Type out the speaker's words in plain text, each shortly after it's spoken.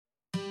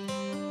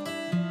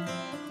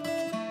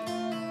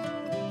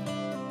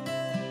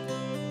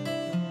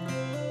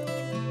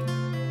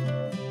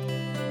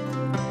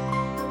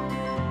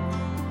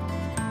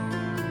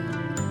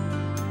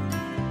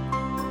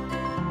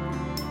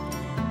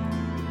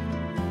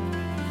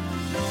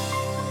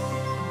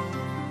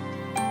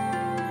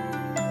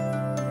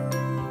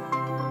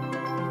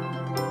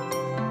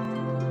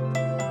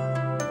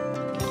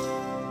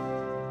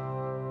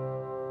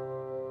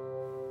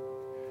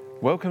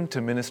Welcome to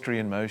Ministry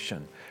in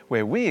Motion,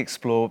 where we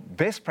explore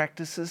best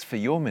practices for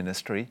your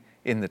ministry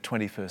in the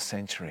 21st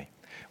century.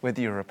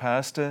 Whether you're a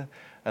pastor,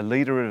 a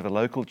leader of a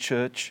local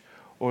church,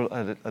 or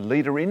a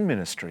leader in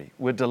ministry,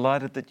 we're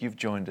delighted that you've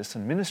joined us,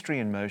 and Ministry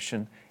in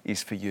Motion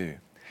is for you.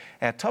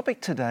 Our topic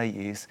today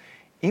is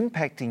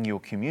impacting your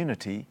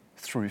community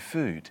through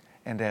food,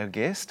 and our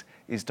guest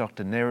is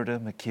Dr. Nerida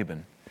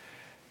McKibben.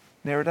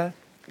 Nerida,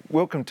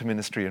 welcome to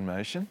Ministry in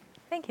Motion.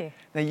 Thank you.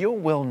 Now, you're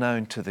well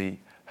known to the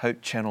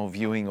Hope Channel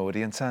viewing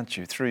audience, aren't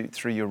you,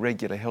 through your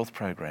regular health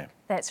program?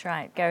 That's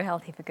right. Go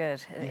Healthy for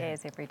Good. It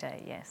airs every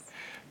day, yes.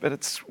 But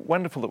it's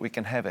wonderful that we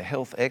can have a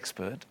health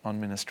expert on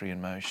Ministry in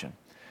Motion.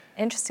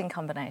 Interesting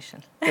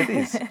combination. It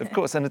is, of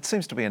course, and it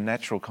seems to be a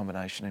natural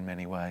combination in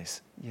many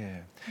ways.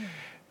 Yeah.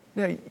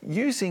 Now,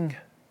 using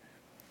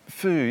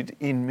food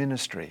in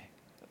ministry,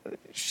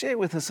 share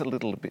with us a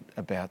little bit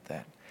about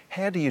that.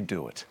 How do you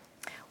do it?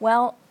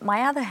 Well,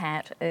 my other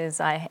hat is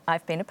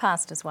I've been a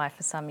pastor's wife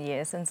for some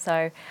years, and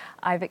so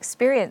I've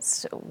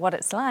experienced what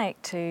it's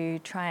like to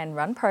try and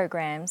run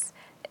programs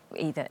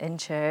either in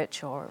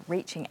church or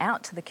reaching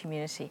out to the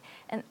community,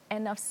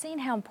 and I've seen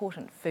how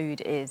important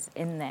food is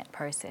in that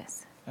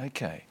process.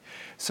 Okay,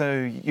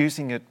 so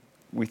using it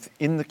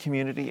within the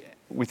community,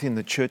 within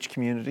the church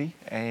community,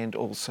 and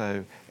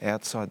also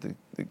outside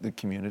the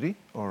community,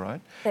 all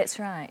right? That's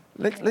right.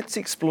 Let's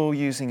explore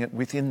using it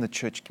within the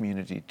church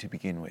community to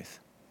begin with.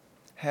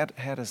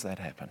 How does that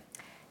happen?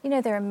 You know,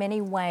 there are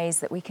many ways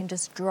that we can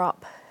just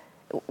drop.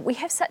 We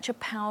have such a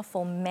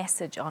powerful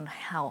message on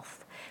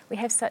health. We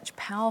have such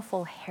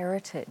powerful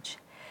heritage.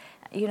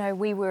 You know,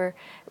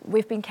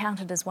 we've been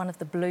counted as one of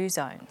the blue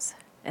zones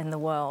in the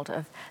world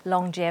of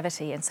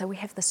longevity, and so we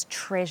have this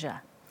treasure.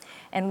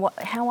 And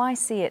how I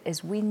see it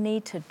is we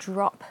need to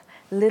drop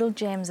little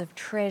gems of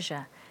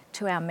treasure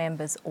to our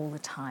members all the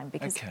time,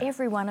 because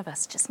every one of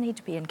us just need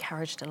to be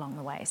encouraged along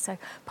the way. So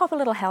pop a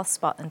little health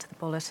spot into the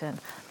bulletin.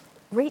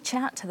 Reach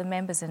out to the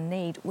members in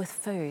need with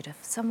food.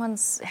 If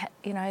someone's,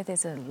 you know,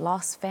 there's a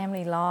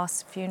family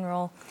loss,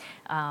 funeral,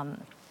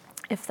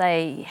 if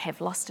they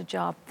have lost a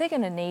job, they're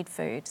going to need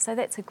food. So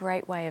that's a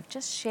great way of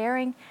just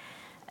sharing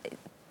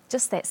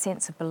just that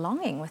sense of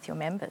belonging with your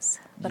members,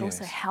 but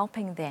also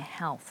helping their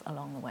health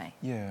along the way.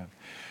 Yeah.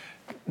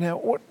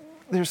 Now,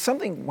 there's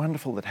something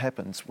wonderful that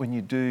happens when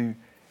you do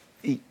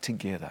eat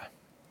together.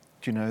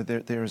 Do you know,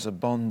 there is a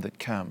bond that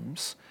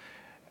comes.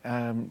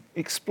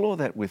 Explore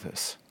that with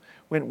us.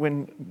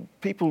 When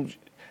people,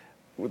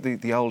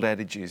 the old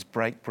adage is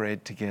break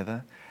bread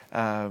together,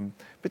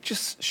 but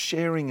just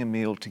sharing a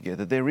meal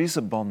together, there is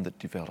a bond that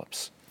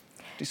develops.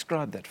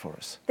 Describe that for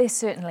us. There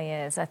certainly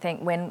is. I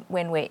think when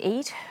we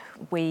eat,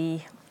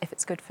 if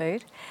it's good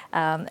food,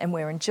 and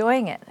we're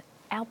enjoying it,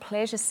 our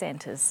pleasure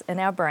centres in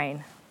our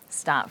brain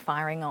start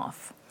firing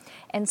off.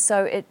 And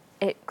so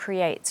it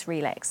creates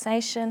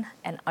relaxation,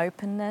 an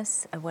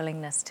openness, a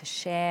willingness to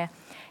share.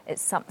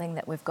 It's something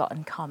that we've got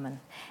in common.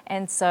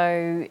 And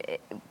so,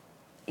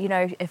 you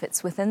know, if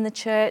it's within the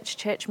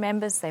church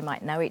members, they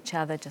might know each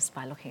other just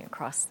by looking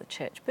across the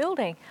church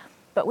building.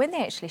 But when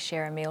they actually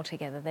share a meal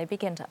together, they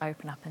begin to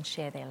open up and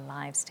share their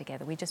lives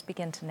together. We just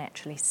begin to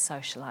naturally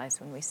socialise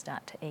when we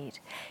start to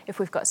eat. If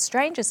we've got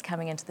strangers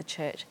coming into the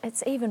church,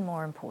 it's even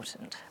more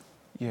important.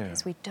 Yeah.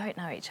 Because we don't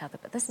know each other,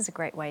 but this is a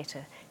great way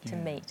to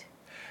meet.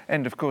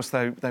 And of course,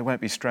 they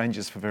won't be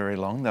strangers for very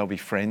long. They'll be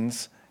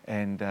friends,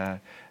 and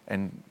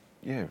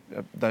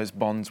those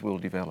bonds will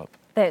develop.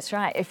 That's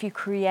right. If you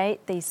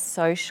create these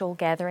social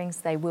gatherings,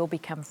 they will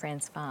become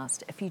friends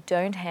fast. If you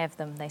don't have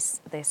them,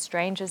 they're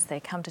strangers, they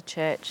come to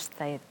church,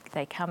 they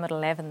come at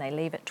 11, they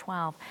leave at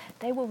 12,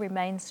 they will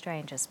remain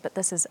strangers. But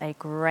this is a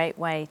great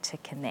way to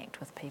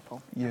connect with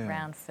people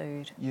around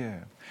food. Yeah.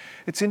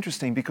 It's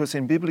interesting because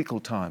in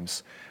biblical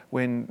times,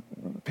 when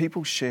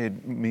people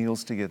shared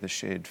meals together,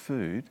 shared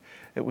food,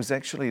 it was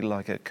actually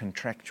like a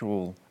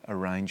contractual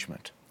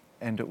arrangement,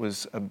 and it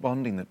was a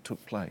bonding that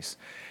took place.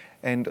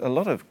 And a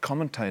lot of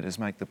commentators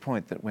make the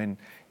point that when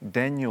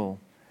Daniel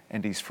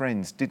and his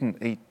friends didn't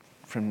eat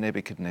from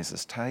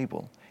Nebuchadnezzar's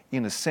table,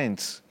 in a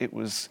sense, it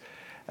was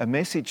a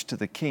message to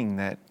the king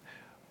that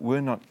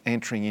we're not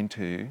entering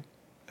into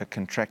a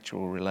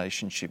contractual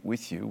relationship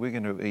with you, we're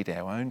going to eat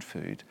our own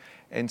food.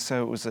 And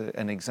so it was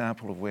an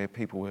example of where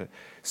people were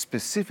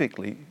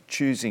specifically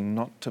choosing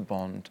not to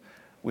bond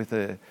with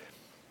it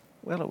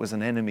was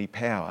an enemy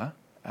power,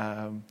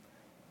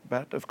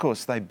 but of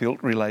course they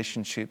built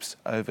relationships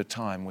over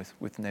time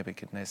with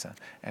Nebuchadnezzar,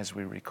 as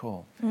we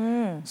recall.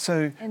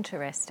 So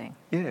interesting.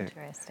 Yeah.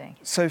 Interesting.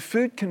 So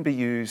food can be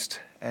used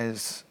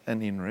as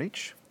an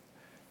in-reach.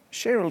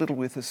 Share a little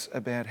with us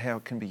about how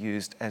it can be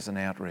used as an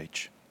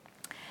outreach.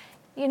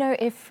 You know,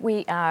 if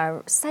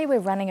say we're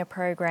running a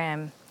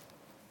program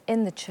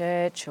in the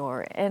church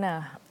or in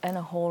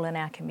a hall in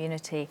our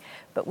community,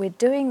 but we're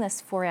doing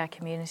this for our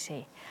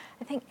community,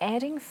 I think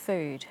adding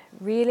food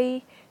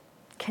really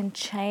can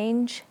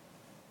change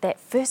that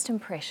first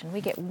impression.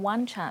 We get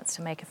one chance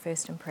to make a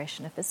first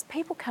impression. If as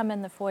people come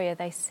in the foyer,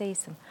 they see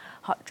some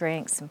hot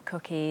drinks, some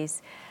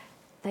cookies,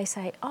 they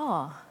say,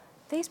 oh,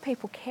 these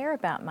people care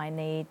about my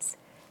needs.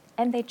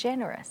 and they're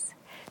generous.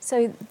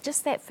 So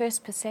just that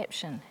first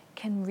perception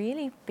can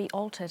really be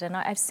altered. And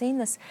I've seen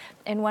this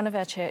in one of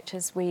our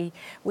churches. We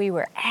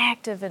were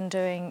active in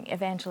doing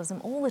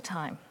evangelism all the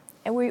time.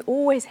 And we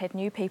always had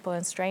new people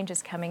and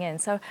strangers coming in.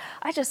 So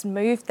I just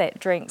moved that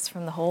drinks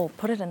from the hall,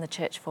 put it in the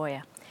church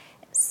foyer.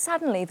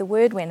 Suddenly the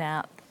word went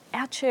out.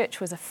 Our church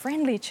was a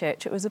friendly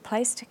church. It was a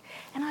place to...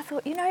 And I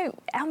thought,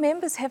 our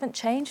members haven't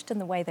changed in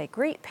the way they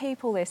greet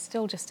people. They're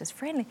still just as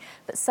friendly.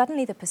 But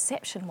suddenly the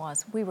perception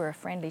was we were a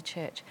friendly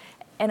church.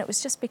 And it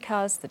was just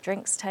because the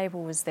drinks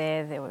table was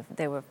there.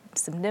 There were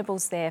some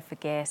nibbles there for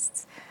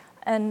guests.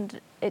 And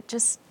it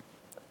just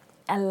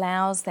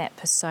allows that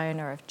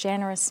persona of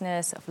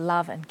generousness, of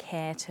love and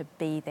care to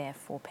be there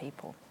for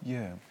people.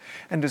 Yeah,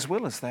 and as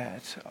well as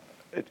that,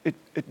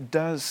 it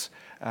does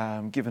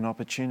give an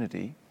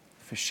opportunity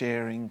for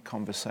sharing,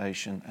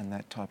 conversation and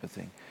that type of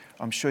thing.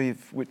 I'm sure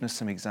you've witnessed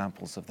some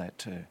examples of that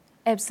too.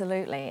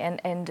 Absolutely,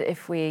 and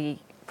if we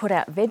put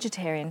out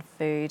vegetarian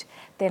food,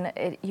 then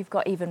you've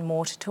got even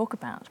more to talk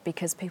about,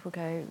 because people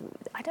go,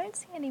 I don't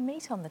see any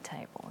meat on the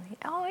table.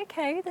 Oh,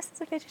 okay, this is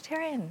a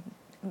vegetarian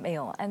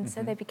meal, and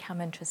so they become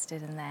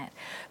interested in that.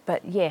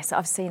 But yes,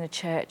 I've seen a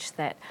church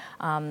that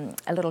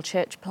a little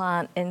church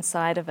plant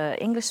inside of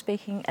a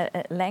English-speaking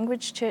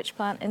language church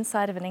plant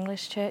inside of an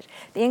English church.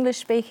 The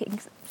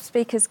English-speaking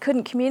speakers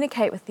couldn't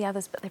communicate with the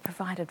others, but they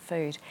provided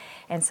food.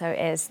 And so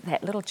as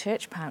that little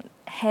church plant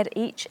had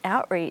each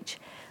outreach,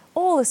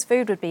 all this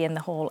food would be in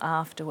the hall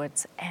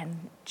afterwards,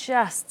 and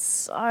just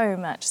so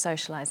much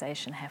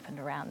socialisation happened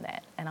around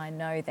that. And I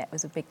know that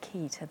was a big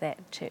key to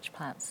that church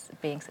plant's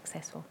being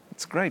successful.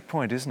 It's a great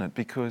point, isn't it?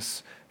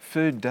 Because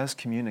food does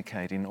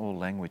communicate in all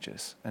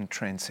languages and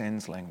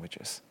transcends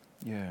languages.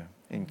 Yeah,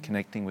 in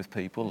connecting with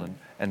people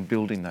and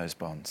building those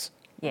bonds.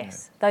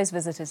 Yes, those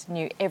visitors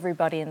knew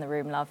everybody in the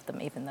room loved them,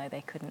 even though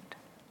they couldn't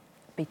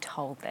be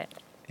told that.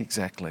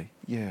 Exactly,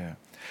 yeah.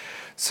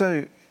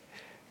 So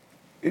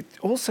it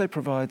also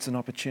provides an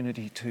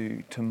opportunity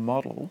to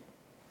model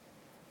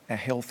a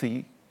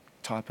healthy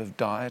type of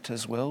diet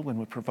as well when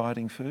we're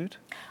providing food.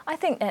 I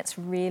think that's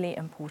really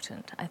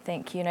important. I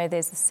think,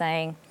 there's a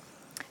saying,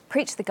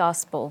 preach the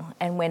gospel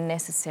and when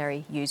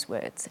necessary, use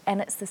words. And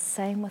it's the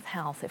same with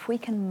health. If we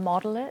can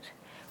model it,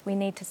 we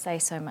need to say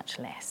so much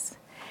less.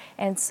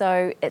 And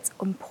so it's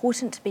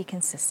important to be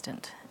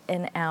consistent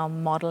in our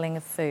modelling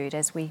of food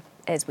as we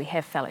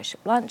have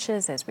fellowship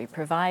lunches, as we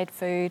provide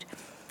food.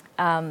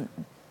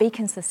 Be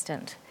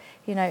consistent.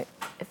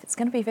 If it's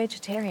going to be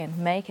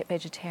vegetarian, make it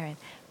vegetarian.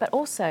 But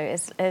also,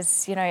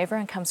 as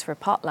everyone comes for a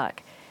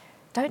potluck,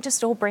 don't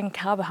just all bring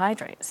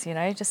carbohydrates.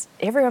 Just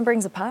everyone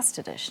brings a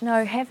pasta dish.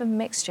 No, have a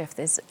mixture.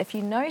 If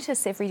you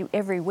notice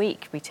every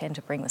week we tend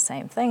to bring the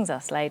same things,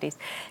 us ladies.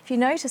 If you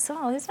notice,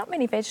 there's not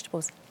many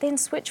vegetables, then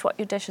switch what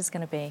your dish is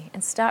going to be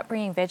and start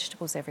bringing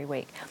vegetables every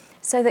week,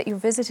 so that your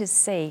visitors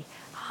see,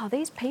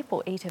 these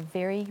people eat a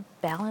very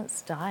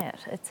balanced diet.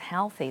 It's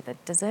healthy. The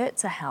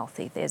desserts are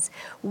healthy. There's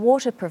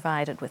water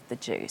provided with the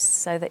juice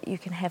so that you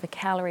can have a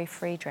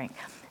calorie-free drink.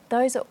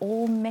 Those are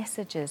all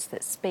messages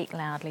that speak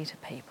loudly to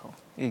people.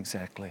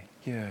 Exactly,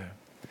 yeah.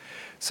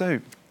 So,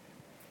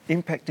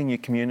 impacting your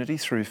community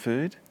through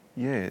food,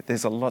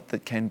 there's a lot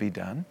that can be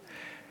done.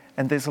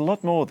 And there's a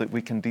lot more that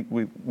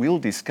we will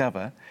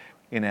discover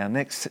in our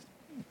next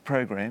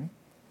program.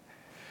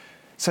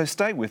 So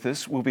stay with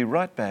us. We'll be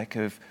right back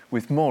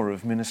with more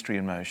of Ministry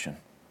in Motion.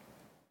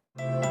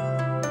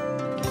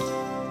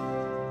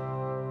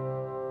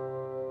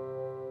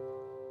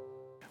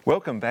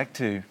 Welcome back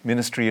to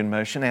Ministry in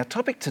Motion. Our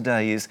topic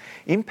today is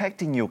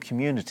impacting your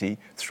community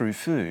through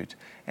food,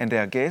 and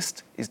our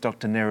guest is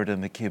Dr. Nerida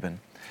McKibben.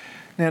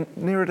 Now,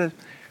 Nerida,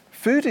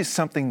 food is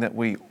something that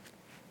we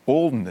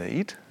all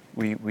need,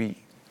 we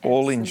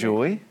all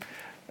enjoy.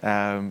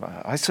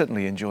 I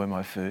certainly enjoy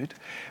my food,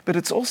 but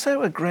it's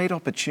also a great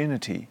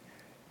opportunity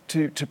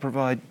to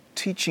provide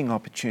teaching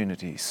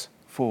opportunities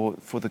for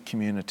the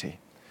community.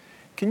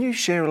 Can you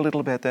share a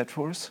little about that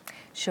for us?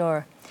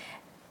 Sure.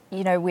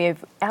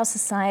 Our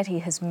society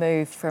has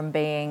moved from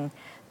being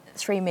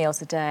 3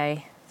 meals a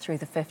day through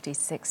the 50s,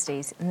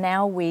 60s.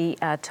 Now we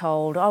are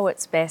told,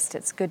 it's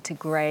it's good to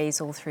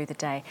graze all through the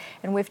day.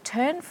 And we've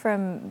turned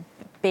from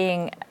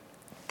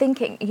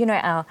thinking,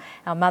 our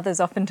mothers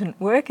often didn't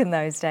work in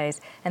those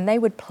days, and they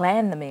would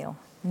plan the meal.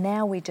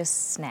 Now we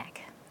just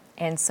snack.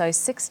 And so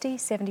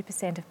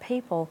 60-70% of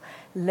people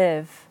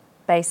live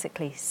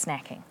basically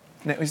snacking.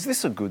 Now, is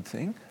this a good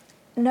thing?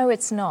 No,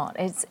 it's not.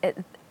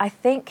 I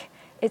think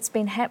it's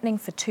been happening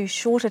for too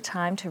short a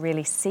time to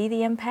really see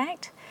the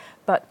impact,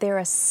 but there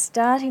are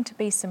starting to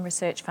be some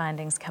research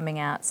findings coming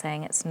out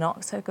saying it's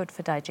not so good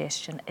for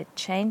digestion. It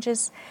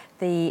changes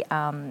the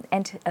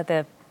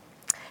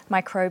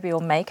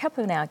microbial makeup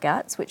in our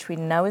guts, which we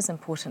know is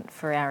important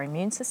for our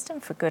immune system,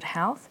 for good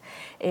health.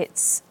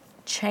 It's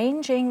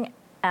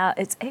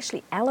it's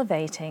actually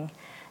elevating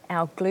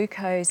our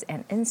glucose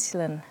and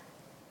insulin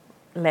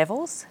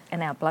levels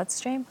in our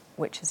bloodstream,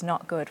 which is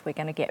not good. We're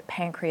going to get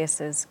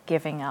pancreases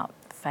giving up,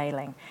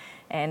 failing.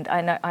 And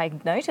I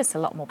notice a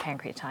lot more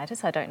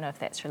pancreatitis. I don't know if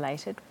that's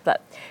related,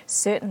 but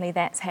certainly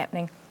that's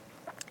happening.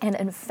 And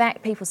in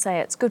fact, people say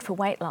it's good for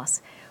weight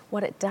loss.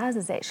 What it does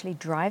is actually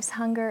drives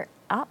hunger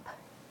up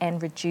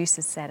and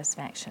reduces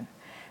satisfaction,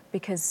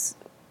 because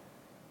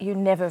you're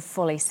never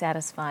fully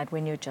satisfied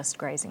when you're just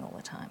grazing all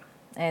the time.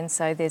 And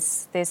so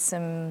there's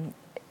some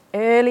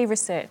early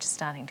research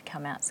starting to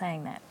come out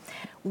saying that.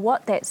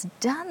 What that's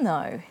done,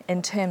 though,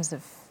 in terms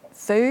of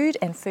food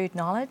and food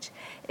knowledge,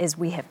 is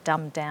we have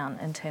dumbed down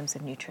in terms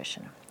of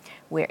nutrition.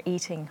 We're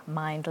eating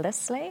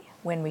mindlessly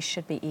when we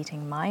should be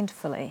eating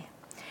mindfully.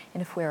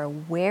 And if we're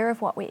aware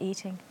of what we're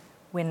eating,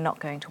 we're not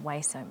going to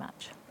weigh so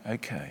much.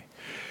 Okay.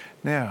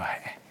 Now,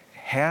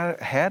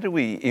 how do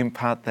we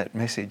impart that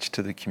message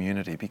to the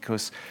community?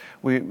 Because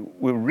we're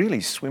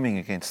really swimming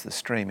against the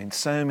stream in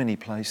so many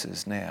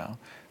places now.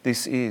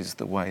 This is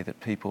the way that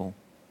people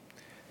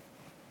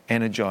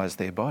energise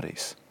their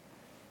bodies.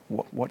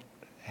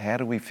 How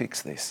do we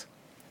fix this?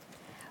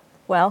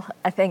 Well,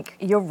 I think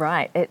you're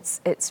right.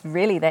 It's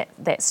really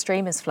that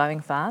stream is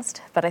flowing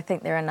fast, but I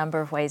think there are a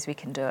number of ways we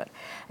can do it.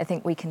 I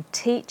think we can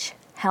teach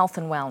health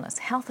and wellness.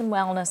 Health and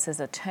wellness is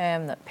a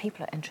term that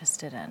people are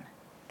interested in.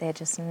 They're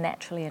just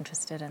naturally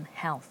interested in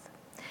health.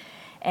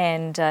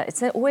 And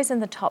it's always in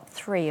the top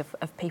 3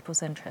 of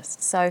people's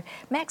interests. So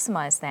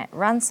maximise that.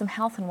 Run some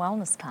health and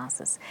wellness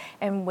classes.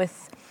 And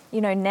with,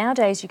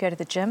 nowadays you go to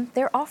the gym,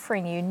 they're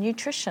offering you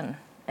nutrition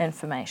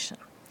information.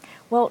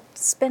 Well,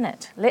 spin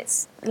it.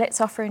 Let's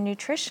offer a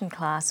nutrition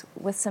class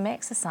with some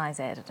exercise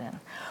added in.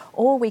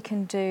 Or we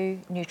can do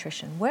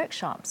nutrition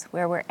workshops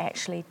where we're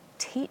actually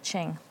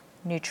teaching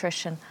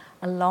nutrition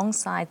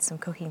alongside some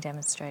cooking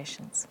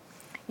demonstrations.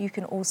 You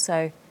can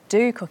also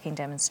do cooking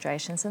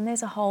demonstrations, and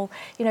there's a whole,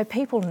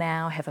 people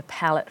now have a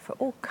palate for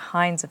all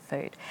kinds of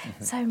food.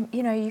 Mm-hmm.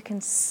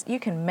 So, you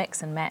can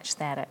mix and match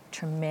that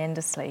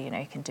tremendously.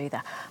 You can do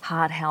the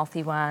heart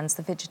healthy ones,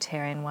 the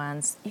vegetarian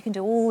ones. You can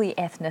do all the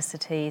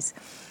ethnicities.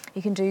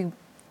 You can do,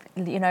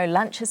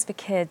 lunches for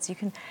kids. You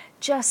can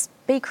just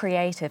be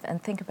creative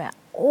and think about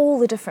all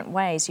the different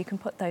ways you can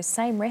put those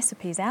same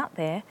recipes out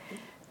there,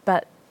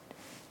 but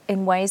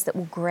in ways that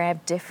will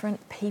grab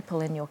different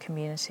people in your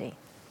community.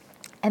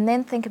 And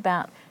then think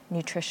about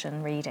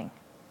nutrition reading,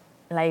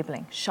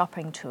 labelling,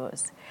 shopping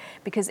tours,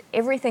 because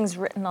everything's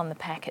written on the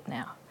packet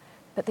now.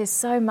 But there's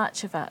so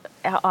much of it,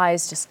 our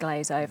eyes just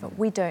glaze over.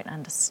 We don't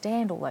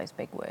understand all those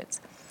big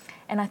words.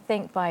 And I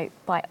think by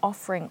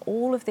offering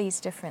all of these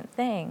different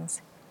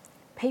things,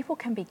 people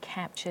can be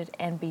captured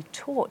and be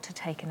taught to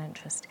take an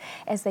interest.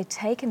 As they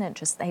take an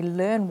interest, they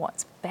learn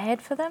what's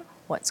bad for them,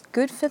 what's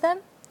good for them,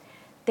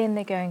 then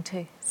they're going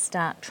to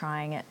start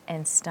trying it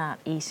and start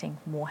eating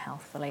more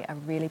healthfully. I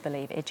really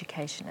believe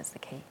education is the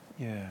key.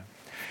 Yeah.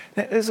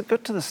 Now, has it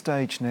got to the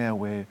stage now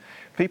where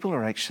people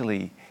are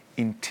actually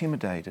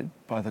intimidated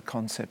by the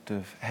concept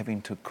of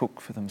having to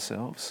cook for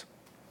themselves?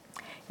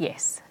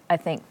 Yes. I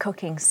think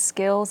cooking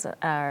skills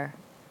are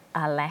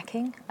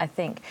lacking. I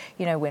think,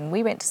 when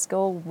we went to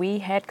school, we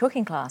had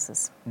cooking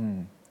classes.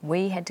 Mm.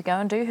 We had to go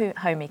and do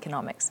home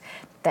economics.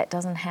 That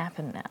doesn't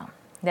happen now.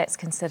 That's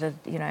considered,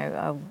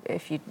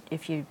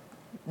 if you're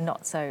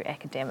not so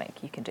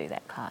academic, you can do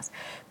that class.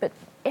 But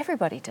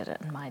everybody did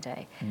it in my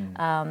day.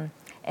 Mm.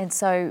 And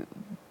so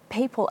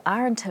people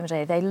are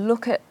intimidated. They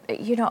look at,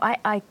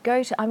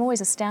 I'm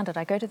always astounded.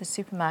 I go to the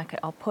supermarket,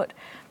 I'll put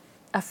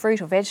a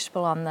fruit or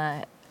vegetable on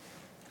the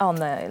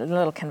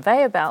little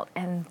conveyor belt,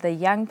 and the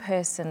young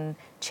person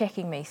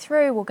checking me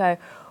through will go,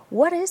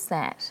 "What is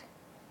that?"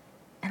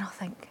 And I'll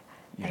think,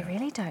 they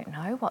really don't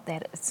know what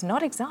that is. It's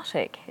not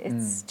exotic.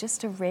 It's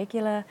just a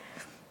regular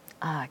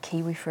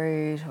kiwi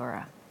fruit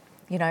or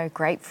a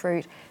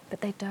grapefruit,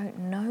 but they don't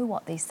know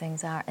what these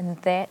things are, and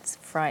that's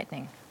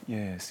frightening.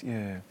 Yes,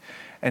 yeah.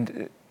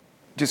 And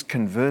just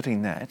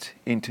converting that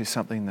into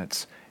something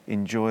that's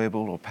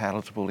enjoyable or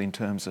palatable in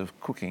terms of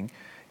cooking,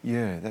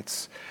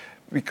 that's...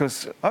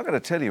 Because I've got to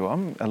tell you,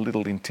 I'm a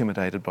little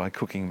intimidated by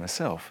cooking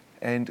myself,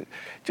 and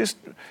just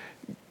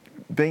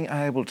being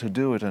able to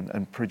do it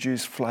and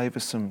produce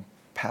flavoursome,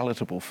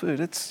 palatable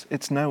food,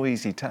 it's no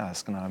easy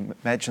task, and I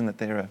imagine that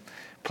there are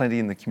plenty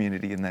in the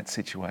community in that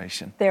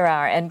situation. There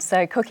are, and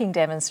so cooking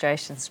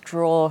demonstrations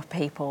draw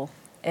people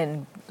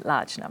in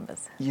large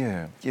numbers.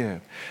 Yeah.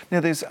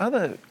 Now there's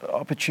other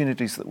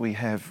opportunities that we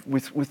have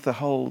with the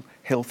whole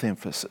health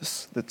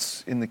emphasis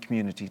that's in the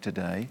community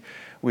today,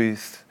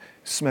 with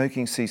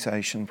smoking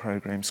cessation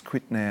programs,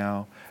 Quit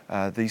Now,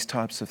 these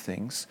types of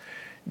things.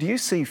 Do you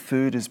see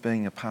food as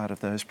being a part of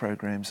those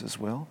programs as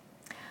well?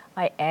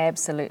 I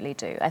absolutely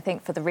do. I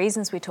think for the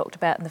reasons we talked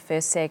about in the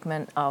first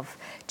segment of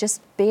just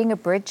being a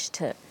bridge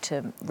to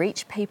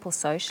reach people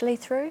socially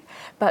through.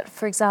 But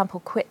for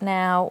example, Quit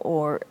Now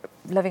or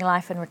Living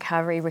Life in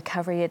recovery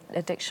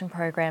addiction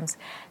programs,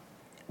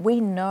 we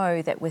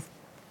know that with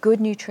good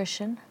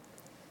nutrition,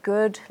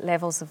 good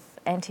levels of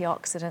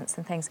antioxidants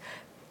and things,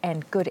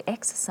 and good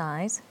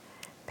exercise,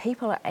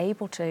 people are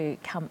able to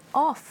come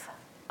off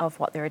of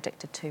what they're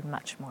addicted to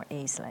much more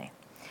easily.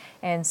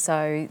 And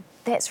so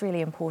that's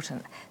really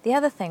important. The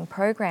other thing,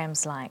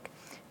 programs like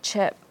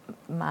CHIP.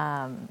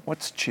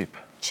 What's CHIP?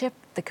 CHIP,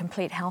 the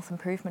Complete Health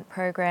Improvement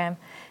Program,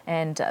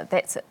 and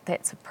that's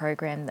a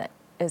program that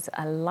is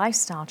a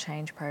lifestyle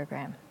change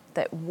program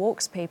that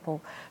walks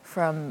people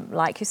from,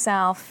 like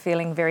yourself,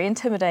 feeling very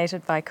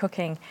intimidated by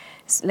cooking,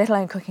 let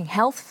alone cooking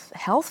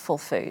healthful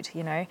food,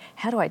 you know.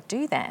 How do I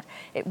do that?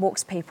 It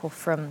walks people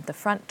from the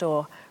front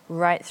door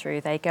right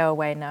through. They go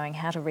away knowing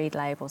how to read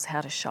labels, how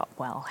to shop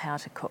well, how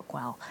to cook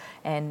well,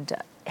 and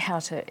how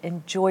to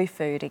enjoy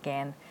food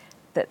again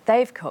that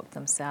they've cooked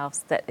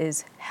themselves, that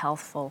is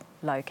healthful,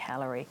 low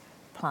calorie,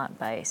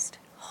 plant-based,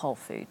 whole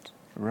food.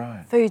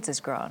 Right. Foods is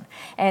grown.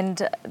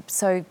 And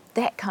so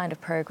that kind of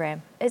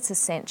program, it's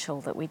essential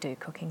that we do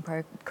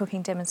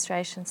cooking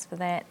demonstrations for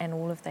that and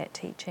all of that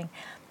teaching.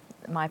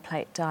 My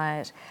Plate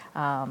Diet,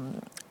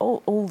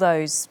 all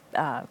those,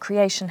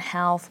 Creation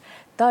Health,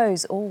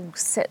 those all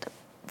sit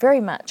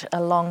very much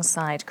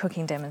alongside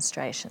cooking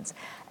demonstrations.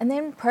 And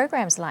then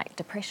programs like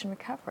Depression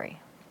Recovery.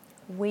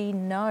 We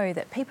know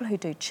that people who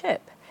do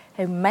CHIP,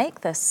 who make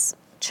this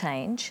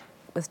change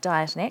with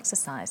diet and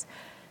exercise,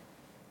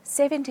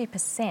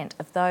 70%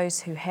 of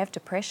those who have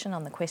depression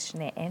on the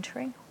questionnaire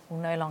entering will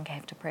no longer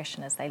have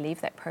depression as they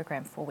leave that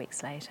program 4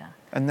 weeks later.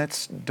 And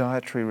that's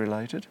dietary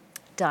related?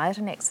 Diet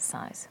and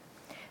exercise.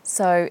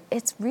 So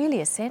it's really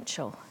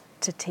essential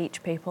to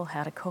teach people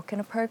how to cook in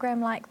a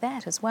program like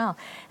that as well.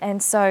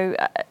 And so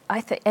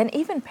and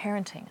even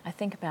parenting, I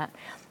think about,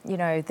 you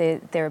know,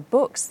 there are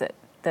books that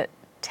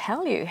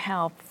tell you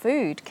how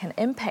food can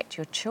impact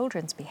your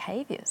children's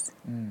behaviours.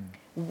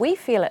 We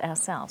feel it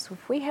ourselves.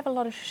 If we have a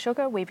lot of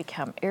sugar, we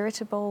become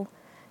irritable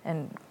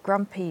and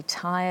grumpy,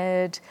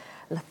 tired,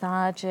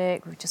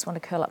 lethargic. We just want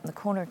to curl up in the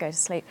corner and go to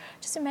sleep.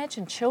 Just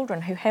imagine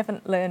children who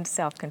haven't learned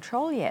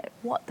self-control yet,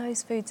 what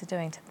those foods are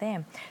doing to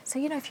them. So,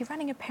 you know, if you're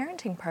running a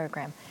parenting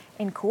program,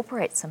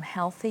 incorporate some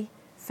healthy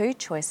food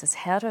choices,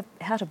 how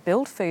to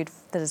build food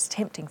that is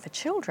tempting for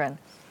children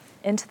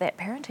into that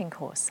parenting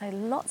course. So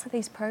lots of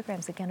these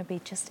programs are going to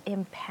be just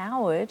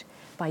empowered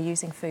by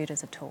using food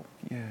as a tool.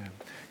 Yeah,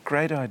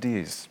 great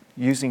ideas.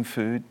 Using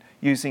food,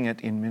 using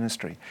it in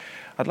ministry.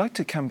 I'd like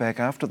to come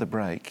back after the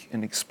break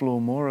and explore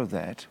more of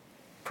that,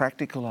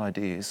 practical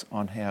ideas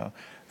on how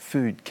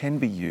food can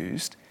be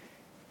used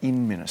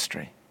in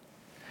ministry.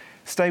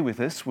 Stay with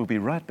us. We'll be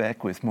right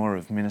back with more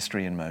of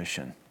Ministry in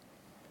Motion.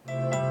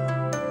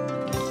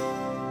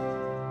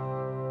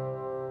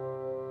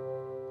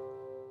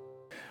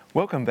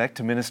 Welcome back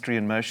to Ministry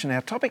in Motion.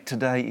 Our topic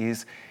today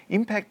is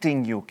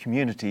impacting your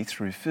community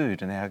through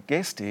food, and our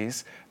guest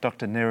is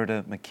Dr.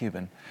 Nerida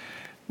McKibben.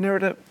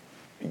 Nerida,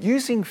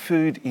 using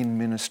food in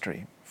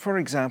ministry, for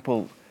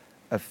example,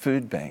 a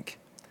food bank.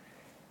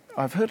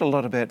 I've heard a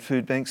lot about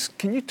food banks.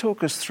 Can you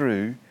talk us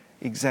through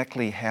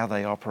exactly how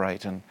they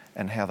operate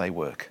and how they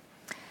work?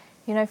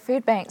 You know,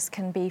 food banks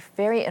can be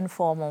very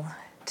informal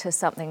to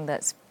something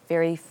that's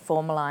very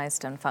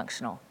formalised and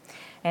functional.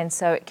 And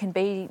so it can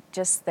be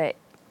just that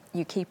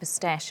you keep a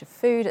stash of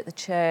food at the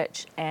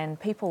church and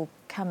people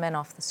come in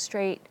off the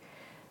street,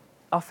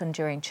 often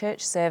during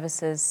church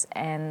services,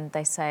 and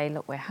they say,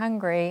 look, we're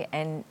hungry,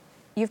 and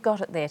you've got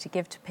it there to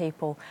give to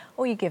people,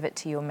 or you give it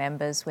to your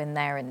members when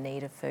they're in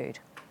need of food.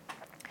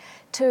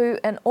 To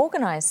an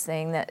organised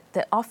thing that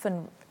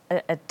often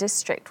a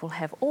district will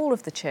have all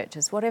of the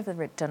churches, whatever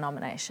the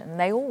denomination,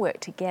 they all work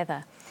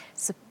together.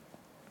 So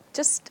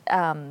just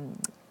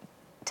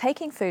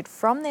taking food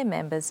from their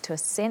members to a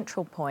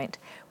central point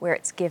where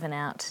it's given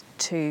out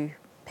to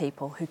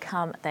people who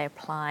come, they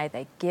apply,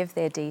 they give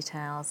their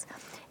details.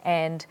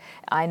 And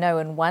I know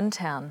in one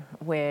town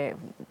where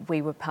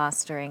we were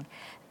pastoring,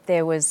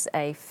 there was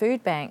a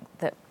food bank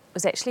that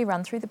was actually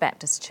run through the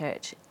Baptist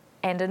church.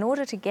 And in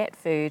order to get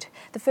food,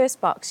 the first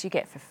box you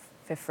get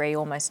for free,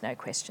 almost no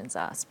questions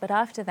asked. But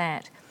after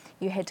that,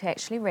 you had to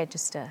actually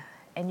register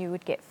and you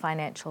would get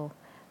financial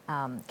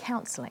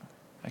counselling.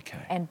 Okay.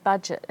 And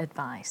budget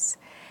advice.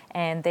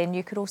 And then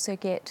you could also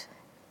get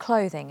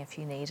clothing if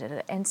you needed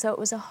it. And so it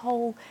was a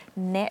whole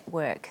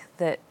network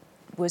that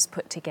was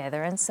put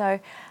together. And so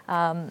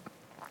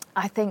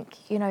I think,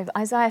 you know,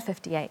 Isaiah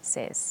 58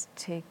 says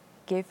to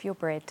give your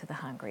bread to the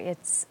hungry.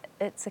 It's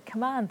a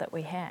command that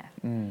we have.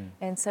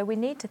 And so we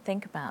need to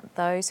think about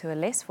those who are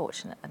less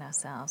fortunate than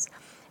ourselves.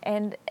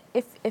 And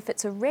if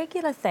it's a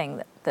regular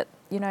thing that,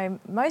 you know,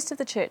 most of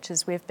the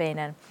churches we've been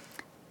in,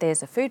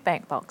 there's a food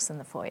bank box in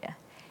the foyer.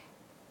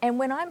 And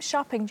when I'm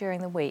shopping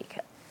during the week,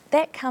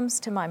 that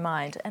comes to my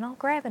mind and I'll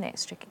grab an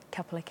extra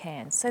couple of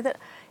cans so that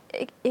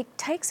it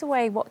takes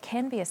away what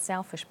can be a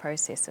selfish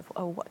process of,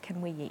 oh, what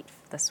can we eat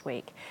this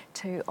week,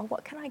 to, oh,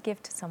 what can I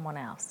give to someone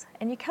else?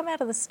 And you come out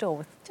of the store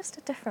with just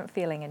a different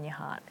feeling in your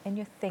heart and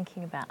you're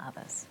thinking about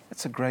others.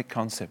 It's a great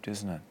concept,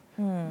 isn't it?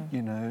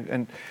 You know,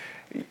 and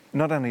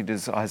not only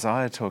does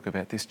Isaiah talk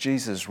about this,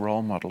 Jesus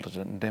role modelled it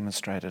and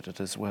demonstrated it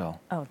as well.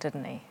 Oh,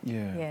 didn't he?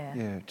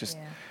 Yeah.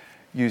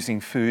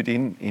 Using food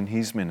in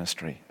his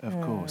ministry, of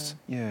course.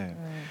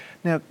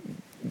 Now,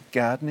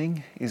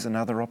 gardening is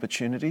another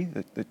opportunity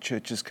that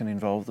churches can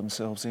involve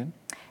themselves in.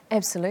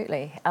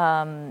 Absolutely.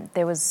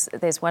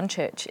 There's one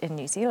church in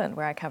New Zealand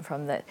where I come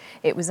from that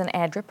it was an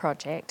ADRA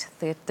project.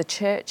 The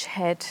church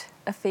had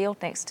a field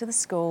next to the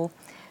school.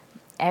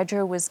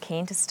 ADRA was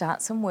keen to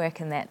start some work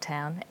in that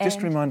town.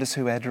 Just remind us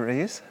who ADRA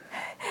is.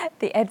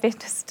 The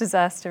Adventist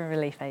Disaster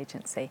Relief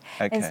Agency.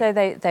 Okay. And so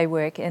they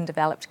work in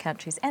developed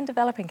countries and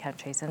developing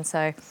countries. And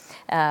so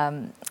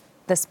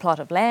this plot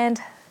of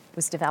land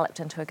was developed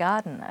into a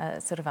garden,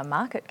 sort of a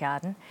market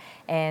garden,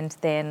 and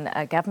then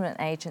a government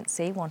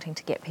agency wanting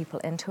to get people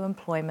into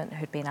employment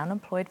who'd been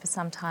unemployed for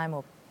some time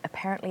or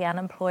apparently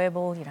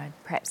unemployable,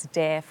 perhaps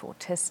deaf,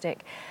 autistic.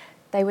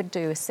 They would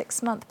do a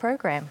 6-month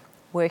program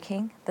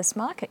working this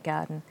market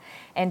garden.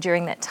 And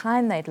during that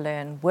time, they'd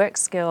learn work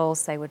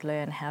skills, they would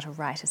learn how to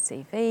write a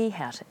CV,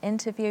 how to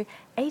interview.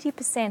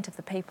 80% of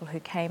the people who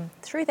come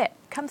through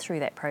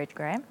that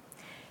program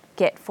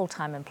get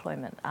full-time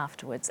employment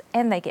afterwards,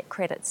 and they get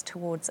credits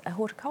towards a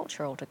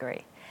horticultural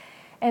degree.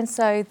 And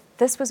so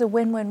this was a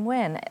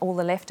win-win-win. All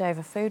the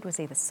leftover food was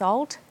either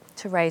sold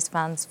to raise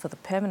funds for the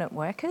permanent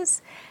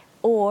workers,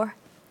 or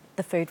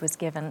the food was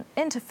given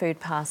into food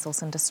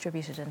parcels and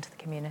distributed into the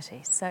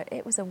community. So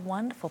it was a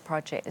wonderful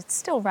project. It's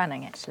still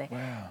running, actually.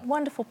 Wow.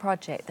 Wonderful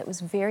project that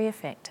was very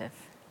effective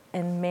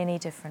in many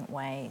different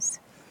ways.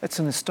 It's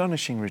an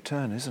astonishing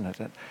return, isn't it?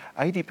 That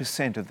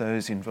 80% of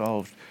those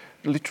involved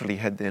literally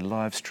had their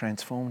lives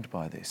transformed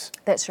by this.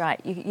 That's right.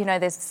 You know,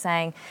 there's a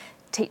saying,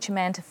 teach a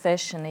man to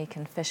fish and he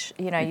can fish.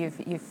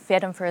 You've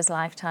fed him for his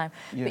lifetime.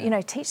 Yeah.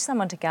 But, teach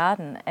someone to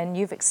garden and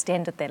you've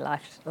extended their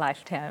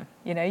lifetime.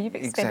 You've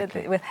extended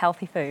Exactly. it with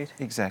healthy food.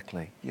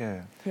 Exactly,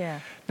 yeah. Yeah.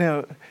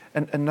 Now,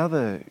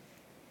 another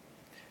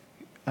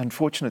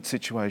unfortunate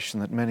situation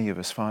that many of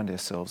us find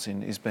ourselves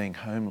in is being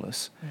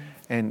homeless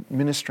and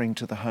ministering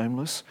to the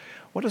homeless.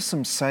 What are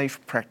some safe,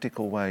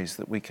 practical ways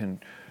that we can,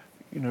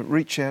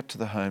 reach out to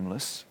the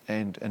homeless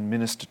and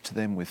minister to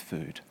them with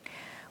food?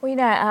 Well,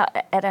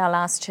 at our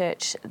last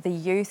church, the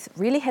youth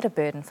really had a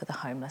burden for the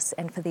homeless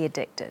and for the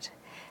addicted,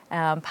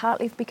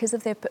 partly because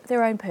of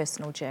their own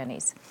personal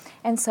journeys.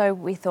 And so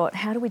we thought,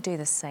 how do we do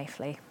this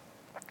safely?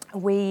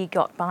 We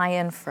got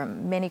buy-in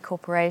from many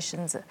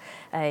corporations,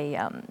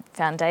 a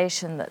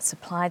foundation that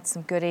supplied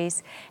some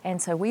goodies,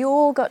 and so we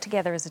all got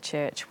together as a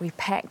church. We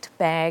packed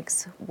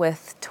bags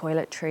with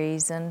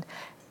toiletries and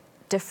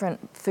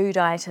different food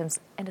items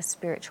and a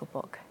spiritual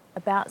book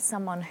about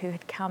someone who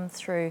had come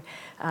through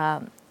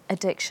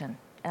addiction.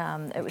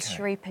 It was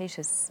Sheree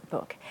Peters'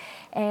 book.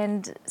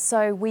 And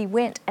so we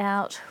went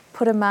out,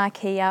 put a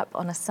marquee up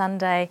on a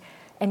Sunday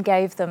and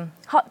gave them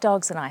hot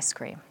dogs and ice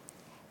cream.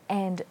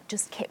 And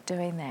just kept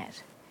doing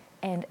that.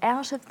 And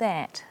out of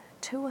that,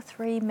 2 or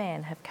 3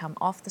 men have come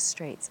off the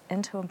streets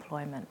into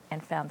employment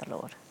and found the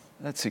Lord.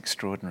 That's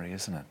extraordinary,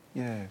 isn't it?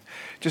 Yeah.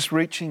 Just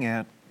reaching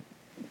out.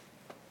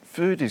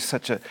 Food is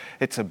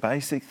it's a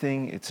basic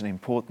thing, it's an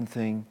important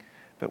thing,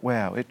 but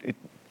wow, it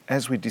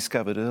as we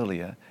discovered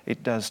earlier,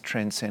 it does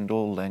transcend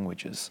all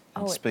languages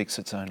and speaks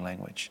its own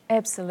language.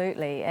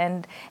 Absolutely,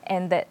 and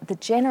that the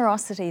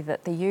generosity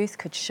that the youth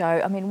could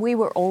show, we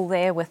were all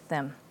there with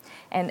them.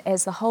 And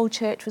as the whole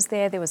church was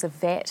there was a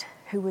vet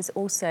who was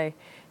also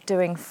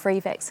doing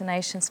free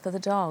vaccinations for the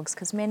dogs,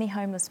 because many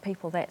homeless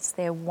people, that's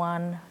their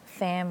one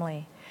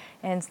family.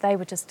 And they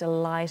were just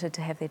delighted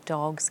to have their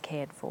dogs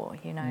cared for,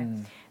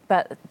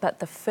 But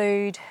the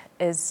food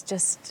is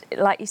just,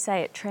 like you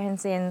say, it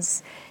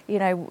transcends,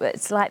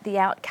 it's like the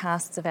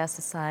outcasts of our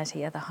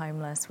society are the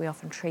homeless. We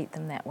often treat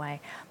them that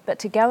way. But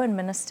to go and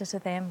minister to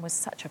them was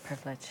such a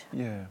privilege.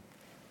 Yeah.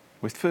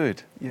 With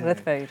food. Yeah.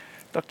 With food.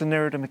 Dr.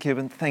 Nerida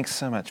McKibben, thanks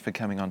so much for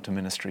coming on to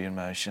Ministry in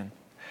Motion.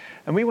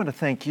 And we want to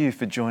thank you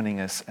for joining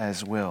us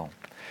as well.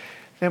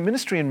 Now,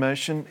 Ministry in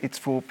Motion, it's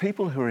for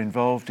people who are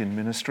involved in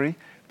ministry,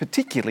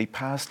 particularly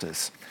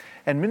pastors.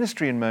 And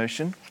Ministry in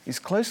Motion is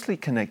closely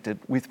connected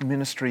with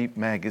Ministry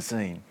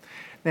Magazine.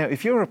 Now,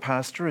 if you're a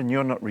pastor and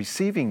you're not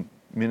receiving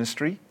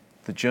Ministry,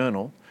 the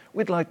journal,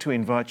 we'd like to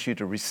invite you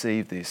to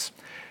receive this.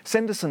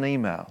 Send us an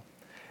email,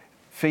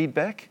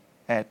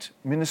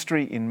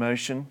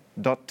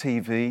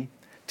 feedback@ministryinmotion.tv.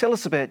 Tell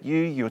us about you,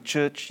 your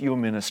church, your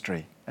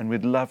ministry, and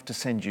we'd love to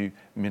send you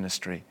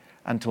ministry.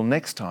 Until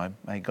next time,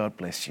 may God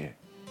bless you.